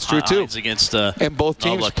 That's true, too. Against, and both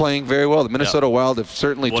teams playing very well. The Minnesota Wild have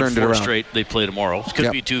certainly turned it around. Straight, they play tomorrow.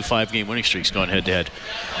 Could be 2 5-game winning streaks going head-to-head.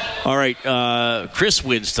 All right, Chris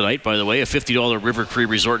wins tonight, by the way, a $50 River Cree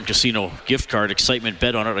Resort and Casino gift card. Excitement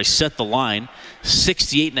bet on it. I set the line.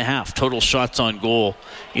 68.5 total shots on goal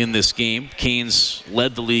in this game. Canes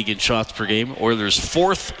led the league in shots per game. Oilers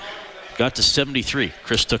fourth, got to 73.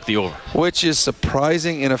 Chris took the over. Which is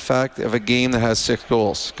surprising in effect of a game that has 6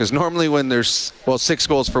 goals. Because normally when there's 6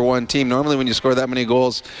 goals for one team, normally when you score that many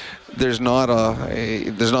goals, there's not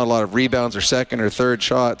a lot of rebounds or second or third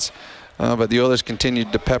shots. But the Oilers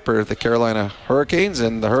continued to pepper the Carolina Hurricanes,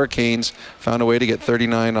 and the Hurricanes found a way to get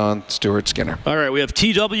 39 on Stuart Skinner. All right, we have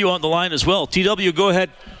TW on the line as well. TW, go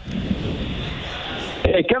ahead.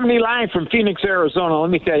 Hey, coming to you live from Phoenix, Arizona.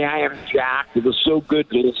 Let me tell you, I am jacked. It was so good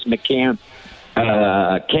to listen to Cam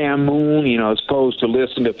Moon, as opposed to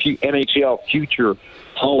listen to NHL future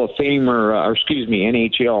Hall of Famer,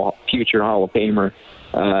 NHL future Hall of Famer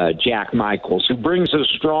Jack Michaels, who brings us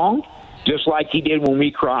strong, just like he did when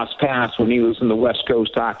we crossed paths when he was in the West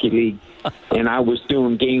Coast Hockey League, and I was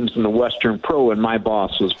doing games in the Western Pro, and my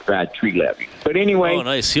boss was Brad Trelevy. But anyway,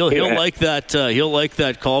 nice. He'll like that. He'll like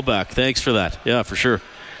that callback. Thanks for that. Yeah, for sure.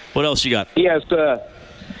 What else you got? Yes.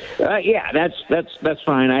 That's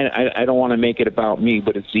fine. I don't want to make it about me,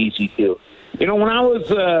 but it's easy to. When I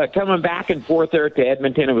was coming back and forth there to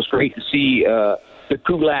Edmonton, it was great to see the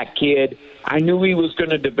Kulak kid. I knew he was going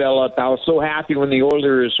to develop. I was so happy when the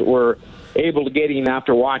Oilers were able to get him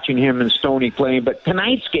after watching him and Stoney playing. But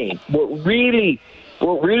tonight's game, what really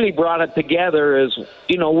brought it together is,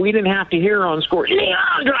 we didn't have to hear on score,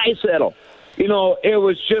 Leon Draisaitl. It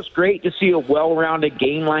was just great to see a well-rounded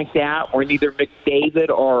game like that where neither McDavid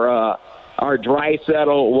or our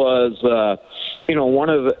Draisaitl was, one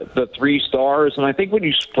of the 3 stars. And I think when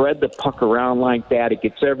you spread the puck around like that, it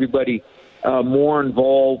gets everybody more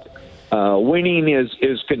involved. Winning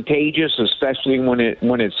is contagious, especially when it's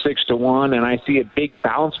 6-1. And I see a big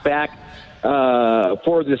bounce back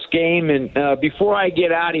for this game. And before I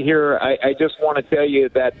get out of here, I just want to tell you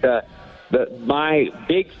that my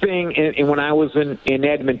big thing when I was in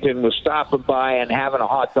Edmonton was stopping by and having a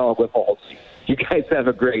hot dog with Halsey. You guys have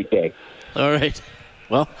a great day. All right.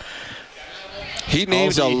 Well, he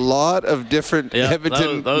named a lot of different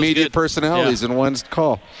Edmonton media personalities in one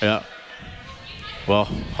call. Yeah. Well,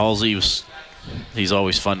 Halsey he's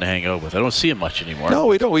always fun to hang out with. I don't see him much anymore. No,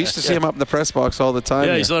 we don't. We used to see him up in the press box all the time.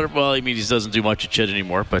 Yeah, he's not. Well, he doesn't do much at Chet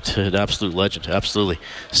anymore, but an absolute legend. Absolutely.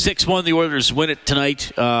 6-1, the Oilers win it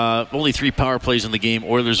tonight. Only 3 power plays in the game.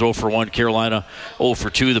 Oilers 0 for 1, Carolina 0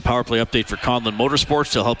 for 2. The power play update for Conlon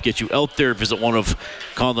Motorsports to help get you out there. Visit one of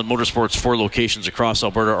Conlon Motorsports' 4 locations across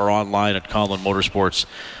Alberta or online at conlonmotorsports.ca.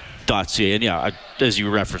 And as you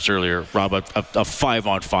referenced earlier, Rob, a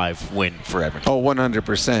 5-on-5 win for Edmonton. Oh,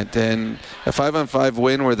 100%. And a 5-on-5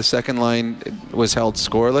 win where the second line was held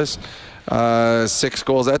scoreless. 6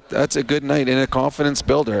 goals, that's a good night and a confidence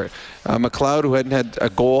builder. McLeod, who hadn't had a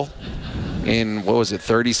goal in,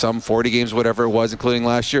 30-some, 40 games, whatever it was, including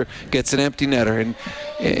last year, gets an empty netter. And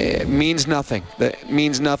it means nothing. That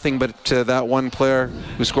means nothing, but to that one player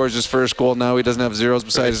who scores his first goal, now he doesn't have zeros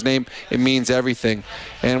beside his name, it means everything.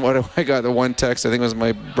 And what I got, the one text, I think it was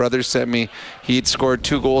my brother sent me, he'd scored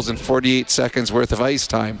 2 goals in 48 seconds worth of ice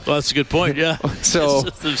time. Well, that's a good point, yeah. So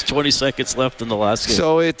there's 20 seconds left in the last game.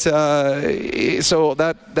 So so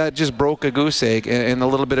that just broke a goose egg and a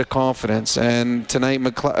little bit of confidence. And tonight,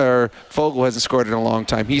 Fogle hasn't scored in a long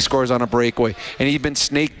time. He scores on a breakaway, and he'd been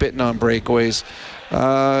snake bitten on breakaways.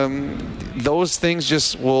 Those things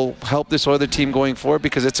just will help this other team going forward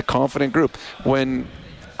because it's a confident group. When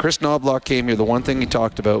Chris Knobloch came here, the one thing he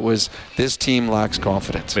talked about was this team lacks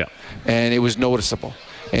confidence. Yeah. And it was noticeable.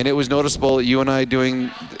 And it was noticeable, you and I doing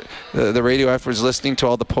the radio afterwards, listening to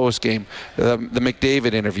all the post-game, the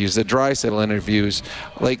McDavid interviews, the Draisaitl interviews,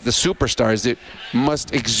 like the superstars that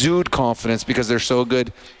must exude confidence because they're so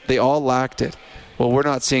good. They all lacked it. Well, we're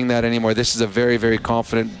not seeing that anymore. This is a very, very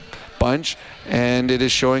confident bunch, and it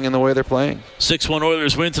is showing in the way they're playing. 6-1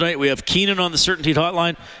 Oilers win tonight. We have Keenan on the Certainty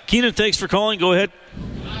Hotline. Keenan, thanks for calling. Go ahead.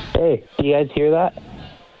 Hey, do you guys hear that?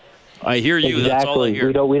 I hear you. Exactly. That's all I hear.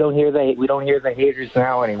 We don't hear the haters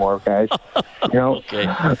now anymore, guys. Okay.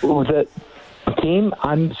 The team.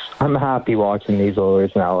 I'm happy watching these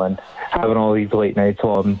Oilers now and having all these late nights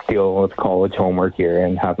while I'm dealing with college homework here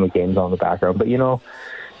and having the games on the background. But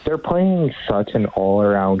they're playing such an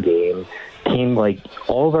all-around game. Team, like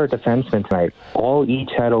all of our defensemen tonight, each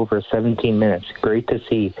had over 17 minutes. Great to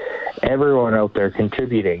see everyone out there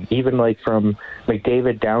contributing, even like from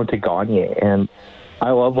McDavid down to Gagne. And I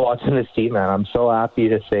love watching this team, man. I'm so happy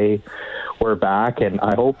to say we're back, and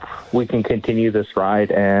I hope we can continue this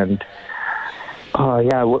ride. And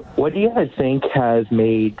what do you guys think has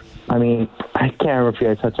made? I mean, I can't remember if you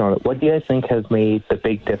guys touched on it. What do you guys think has made the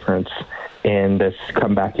big difference in this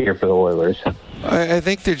comeback here for the Oilers? I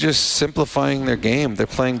think they're just simplifying their game. They're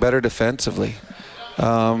playing better defensively.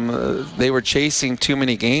 They were chasing too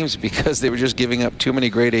many games because they were just giving up too many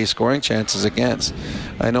grade A scoring chances against.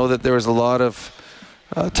 I know that there was a lot of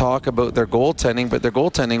talk about their goaltending, but their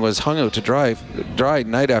goaltending was hung out to dry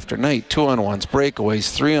night after night. 2-on-1s,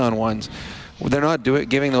 breakaways, 3-on-1s. They're not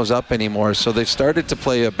giving those up anymore, so they've started to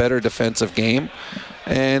play a better defensive game,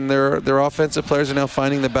 and their offensive players are now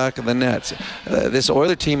finding the back of the net. This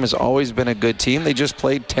Oiler team has always been a good team. They just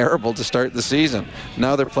played terrible to start the season.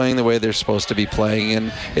 Now they're playing the way they're supposed to be playing,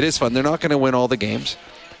 and it is fun. They're not going to win all the games,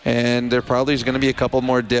 and there probably is going to be a couple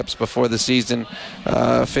more dips before the season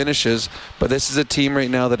finishes. But this is a team right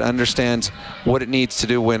now that understands what it needs to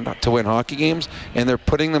do to win hockey games, and they're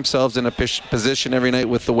putting themselves in a position every night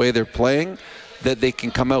with the way they're playing that they can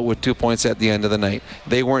come out with 2 points at the end of the night.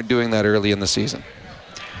 They weren't doing that early in the season.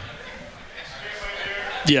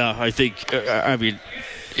 Yeah, I think,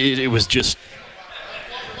 it was just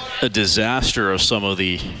a disaster of some of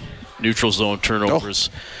the neutral zone turnovers.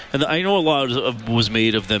 Oh. And I know a lot was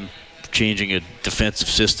made of them changing a defensive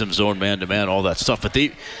system, zone man-to-man, all that stuff. But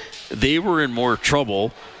they were in more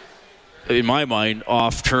trouble, in my mind,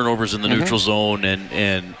 off turnovers in the neutral zone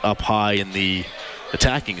and up high in the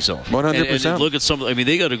attacking zone. 100%. And look at some.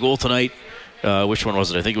 They got a goal tonight. Which one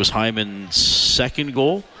was it? I think it was Hyman's second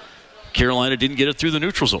goal. Carolina didn't get it through the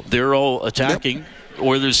neutral zone. They're all attacking. Yep.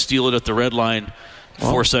 Oilers steal it at the red line.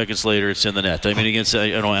 4 seconds later, it's in the net. Against,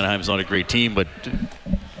 Anaheim's not a great team, but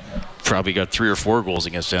probably got 3 or 4 goals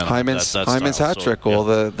against Anaheim. Hyman's hat-trick goal.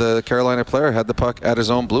 Yeah. The Carolina player had the puck at his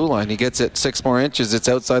own blue line. He gets it 6 more inches. It's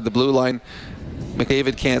outside the blue line.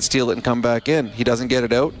 McDavid can't steal it and come back in. He doesn't get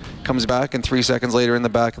it out, comes back, and 3 seconds later in the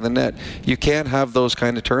back of the net. You can't have those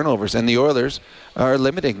kind of turnovers, and the Oilers are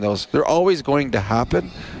limiting those. They're always going to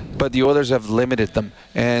happen, but the Oilers have limited them,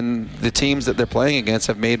 and the teams that they're playing against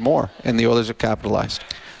have made more, and the Oilers have capitalized.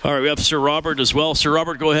 All right, we have Sir Robert as well. Sir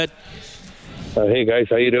Robert, go ahead. Hey, guys.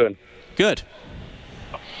 How you doing? Good.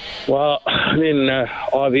 Well, I mean,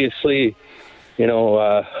 obviously,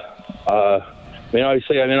 I'll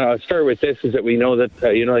start with this, is that we know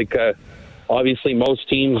that, obviously most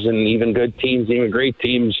teams, and even good teams, even great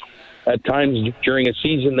teams, at times during a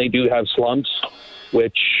season they do have slumps,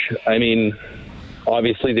 which, I mean,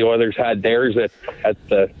 obviously the Oilers had theirs at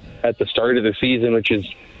the start of the season, which is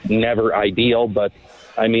never ideal, but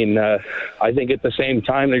I mean, I think at the same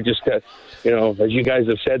time they're just, as you guys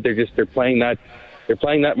have said, they're playing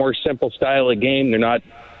that more simple style of game. They're not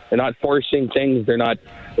forcing things. They're not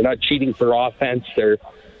cheating for offense. They're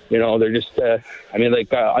just.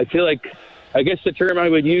 I feel like, I guess the term I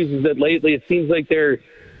would use is that lately it seems like they're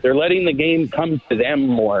letting the game come to them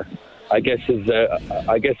more. I guess is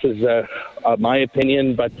my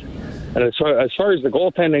opinion. But as far as the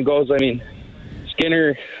goaltending goes, I mean,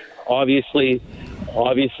 Skinner, obviously,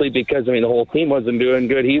 because the whole team wasn't doing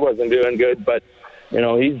good. He wasn't doing good, but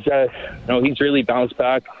he's really bounced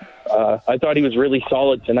back. I thought he was really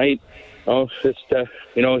solid tonight. He's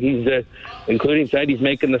including tonight, he's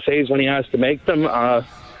making the saves when he has to make them. I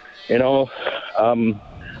don't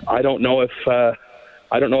know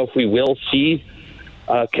if we will see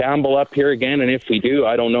Campbell up here again, and if we do,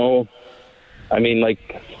 I don't know. I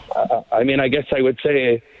guess I would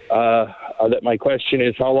say that my question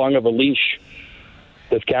is, how long of a leash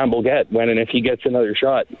does Campbell get when and if he gets another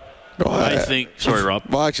shot? I think. Sorry, Rob.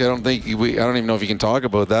 Well, actually, I don't even know if you can talk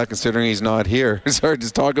about that, considering he's not here. It's hard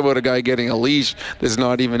to talk about a guy getting a leash that's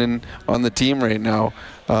not even on the team right now.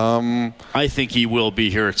 I think he will be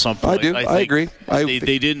here at some point. I agree.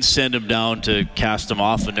 They didn't send him down to cast him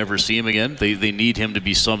off and never see him again. They need him to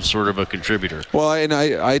be some sort of a contributor. Well, and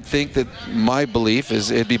I think that my belief is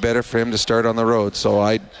it'd be better for him to start on the road. So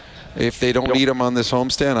if they don't need him on this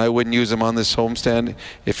homestand, I wouldn't use him on this homestand.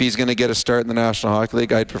 If he's going to get a start in the National Hockey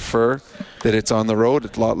League, I'd prefer that it's on the road.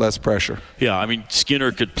 It's a lot less pressure. Yeah, I mean,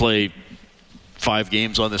 Skinner could play 5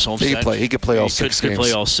 games on this homestand. He could play all 6 games. Could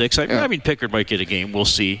play all 6. I mean, Pickard might get a game. We'll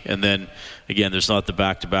see. And then, again, there's not the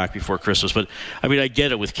back-to-back before Christmas. But, I mean, I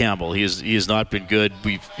get it with Campbell. He has not been good.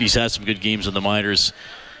 He's had some good games in the minors.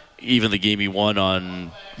 Even the game he won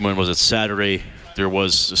on, when was it, Saturday, there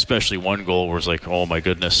was especially one goal where it was like, oh my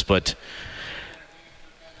goodness. But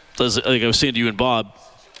like I was saying to you and Bob,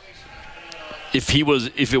 if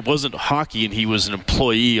it wasn't hockey and he was an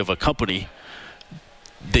employee of a company,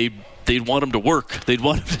 they'd want him to work. They'd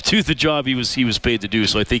want him to do the job he was paid to do.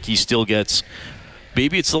 So I think he still gets,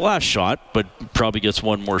 maybe it's the last shot, but probably gets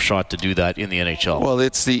one more shot to do that in the NHL. Well,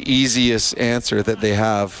 it's the easiest answer that they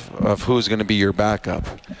have of who's going to be your backup.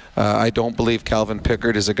 I don't believe Calvin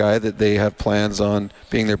Pickard is a guy that they have plans on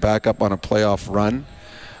being their backup on a playoff run.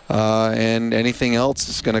 And anything else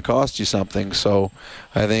is going to cost you something. So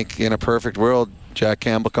I think in a perfect world, Jack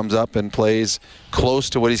Campbell comes up and plays close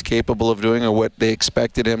to what he's capable of doing or what they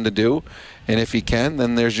expected him to do. And if he can,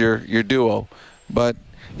 then there's your duo. But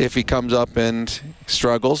if he comes up and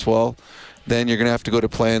struggles, well, then you're going to have to go to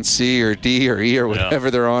plan C or D or E or whatever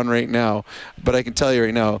they're on right now. But I can tell you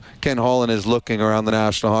right now, Ken Holland is looking around the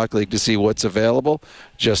National Hockey League to see what's available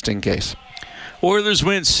just in case. Oilers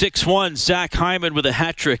win 6-1. Zach Hyman with a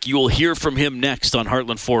hat trick. You will hear from him next on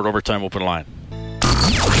Heartland Ford Overtime Open Line.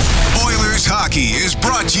 Oilers hockey is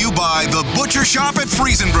brought to you by the Butcher Shop at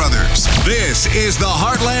Friesen Brothers. This is the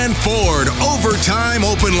Heartland Ford Overtime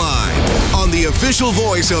Open Line on the official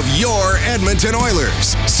voice of your Edmonton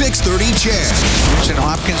Oilers. 6:30 CHED.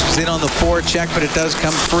 Hopkins was in on the forecheck, but it does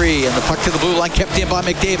come free, and the puck to the blue line kept in by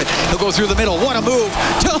McDavid. He'll go through the middle. What a move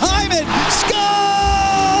to Hyman! Scores!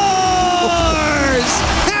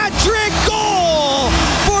 Hat-trick goal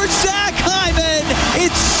for Zach Hyman.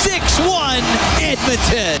 It's 6-1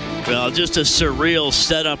 Edmonton. Well, just a surreal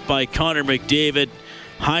setup by Connor McDavid.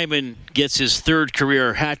 Hyman gets his 3rd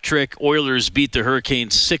career hat trick. Oilers beat the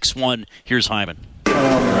Hurricanes 6-1. Here's Hyman.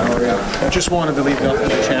 I just wanted to leave nothing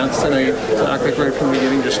to chance tonight. Tactic right from the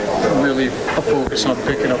beginning, just really a focus on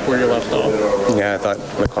picking up where you left off. Yeah, I thought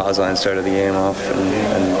McLeod's line started the game off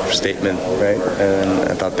and statement, right? And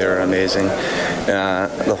I thought they were amazing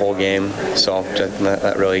the whole game. So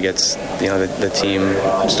that really gets the team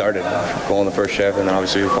started. Goal in the first shift, and then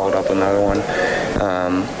obviously we followed up with another one.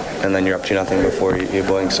 then you're up 2-0 before you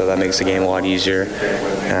blink. So that makes the game a lot easier,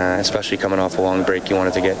 especially coming off a long break. You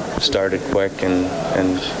wanted to get started quick, and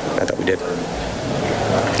I thought we did.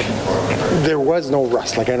 There was no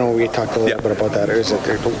rust. Like, I know we talked a little bit about that. Or is it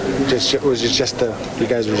just you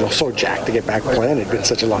guys were so jacked to get back playing? It'd been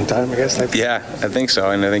such a long time, I guess. Yeah, I think so.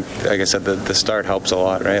 And I think, like I said, the start helps a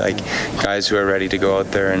lot, right? Like, guys who are ready to go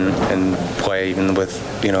out there and play, even with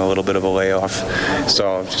a little bit of a layoff.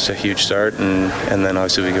 So just a huge start, and then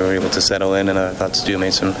obviously we were able to settle in, and I thought Stu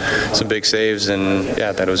made some big saves, and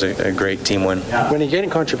yeah, that was a great team win. When you're getting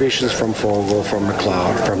contributions from Fogle, from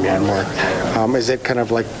McLeod, from Myanmar, is it kind of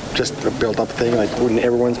like just a build-up thing, like when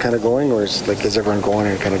everyone's kind of going, or is everyone going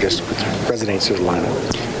and it kind of just resonates through the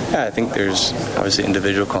lineup? Yeah, I think there's obviously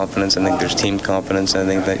individual confidence. I think there's team confidence. I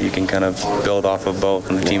think that you can kind of build off of both,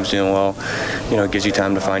 and the team's doing well. It gives you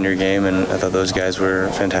time to find your game, and I thought those guys were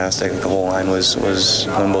fantastic. The whole line was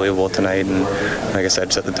unbelievable tonight, and like I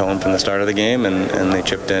said, set the tone from the start of the game, and they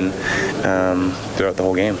chipped in throughout the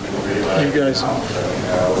whole game. You guys,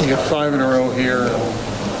 you got 5 in a row here,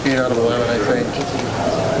 8 out of 11, I think.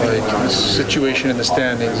 Like, the situation in the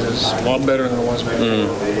standings is a lot better than it was before.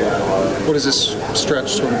 What does this stretch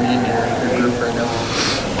sort of mean in your group right now?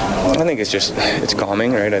 I think it's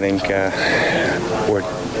calming, right? I think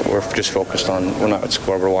we're just focused on, we're not at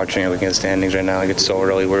scoreboard watching, looking at the standings right now. Like, it's so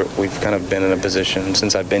early. We've kind of been in a position,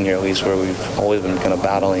 since I've been here at least, where we've always been kind of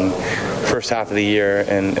battling first half of the year,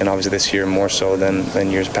 and obviously this year more so than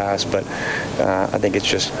years past. But I think it's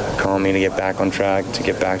just calming to get back on track, to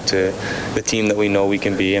get back to the team that we know we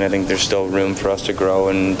can be, and I think there's still room for us to grow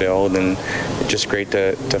and build, and it's just great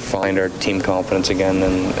to find our team confidence again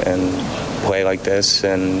and play like this,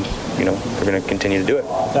 and we're going to continue to do it.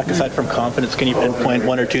 Zach, aside from confidence, can you pinpoint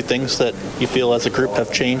one or two things that you feel as a group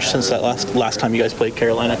have changed since that last time you guys played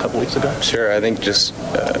Carolina a couple weeks ago? Sure, I think just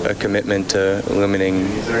a commitment to limiting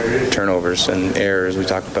turnovers and errors. We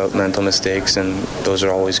talk about mental mistakes, and those are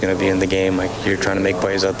always going to be in the game. Like, you're trying to make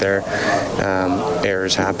plays out there,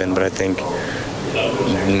 errors happen, but I think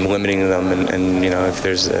limiting them, and if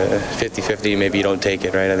there's a 50-50, maybe you don't take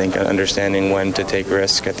it, right? I think understanding when to take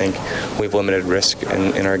risk. I think we've limited risk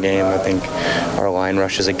in our game. I think our line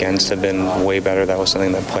rushes against have been way better. That was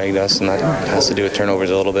something that plagued us, and that has to do with turnovers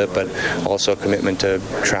a little bit, but also a commitment to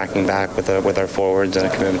tracking back with our forwards, and a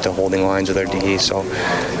commitment to holding lines with our D. So,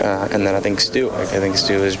 and then I think Stu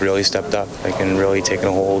has really stepped up, and really taken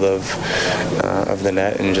a hold of the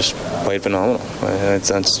net and just played phenomenal.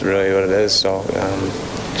 That's really what it is. So.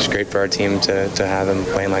 It's great for our team to have him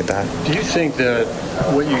playing like that. Do you think that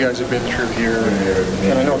what you guys have been through here,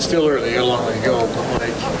 and I know it's still early, you got a long way to go, but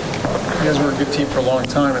you guys were a good team for a long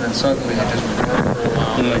time, and then suddenly you just been going for a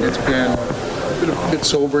while. Like, it's been a bit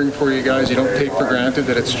sobering for you guys. You don't take for granted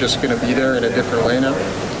that it's just going to be there in a different way now?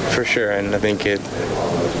 For sure, and I think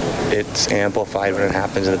it's amplified when it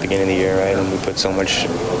happens at the beginning of the year, right? And we put so much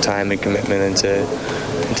time and commitment into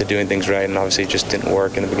doing things right, and obviously it just didn't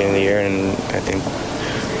work in the beginning of the year. And I think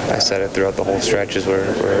I said it throughout the whole stretches. We're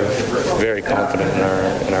very confident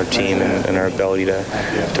in our team and our ability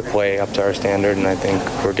to play up to our standard, and I think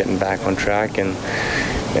we're getting back on track, and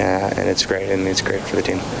it's great. I mean, it's great for the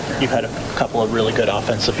team. You've had a couple of really good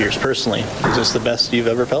offensive years personally. Is this the best you've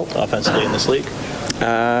ever felt offensively in this league?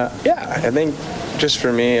 Yeah, I think just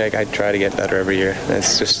for me, I try to get better every year.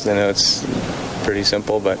 It's just, it's pretty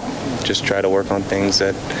simple, but just try to work on things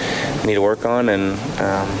that I need to work on, and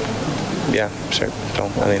yeah, sure. So,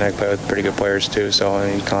 I play with pretty good players too.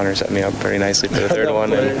 So, Connor set me up pretty nicely for the third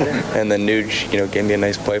one, and then Nuge, gave me a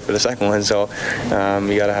nice play for the second one. So,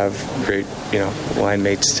 you got to have great, line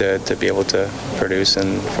mates to be able to produce,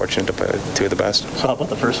 and fortunate to play with two of the best. So, how about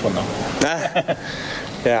the first one though?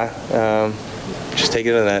 Yeah, just take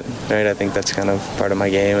it to the net, right? I think that's kind of part of my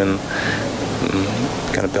game, and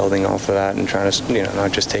kind of building off of that, and trying to,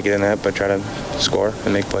 not just take it in the net, but try to score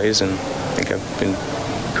and make plays. And I think I've been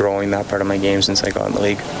growing that part of my game since I got in the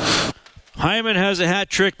league. Hyman has a hat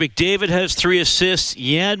trick. McDavid has 3 assists.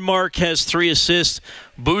 Janmark has 3 assists.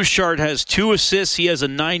 Bouchard has 2 assists. He has a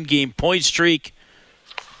 9-game point streak.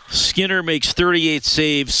 Skinner makes 38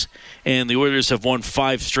 saves, and the Oilers have won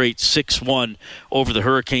 5 straight, 6-1 over the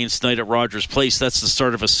Hurricanes tonight at Rogers Place. That's the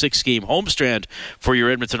start of a 6-game homestand for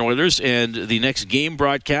your Edmonton Oilers, and the next game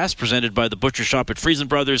broadcast, presented by the Butcher Shop at Friesen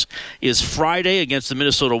Brothers, is Friday against the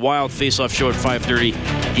Minnesota Wild. Face-off show at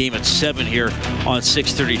 5:30, game at 7 here on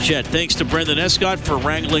 6:30 Chet. Thanks to Brendan Escott for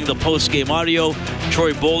wrangling the post-game audio.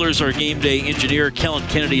 Troy Bowler's our game day engineer. Kellen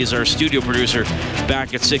Kennedy is our studio producer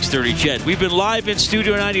back at 6:30 Chet. We've been live in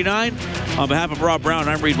Studio 99. On behalf of Rob Brown,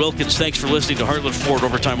 I'm Reed Wilkins. Thanks for listening to Heartland Ford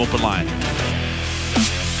Overtime Open Line.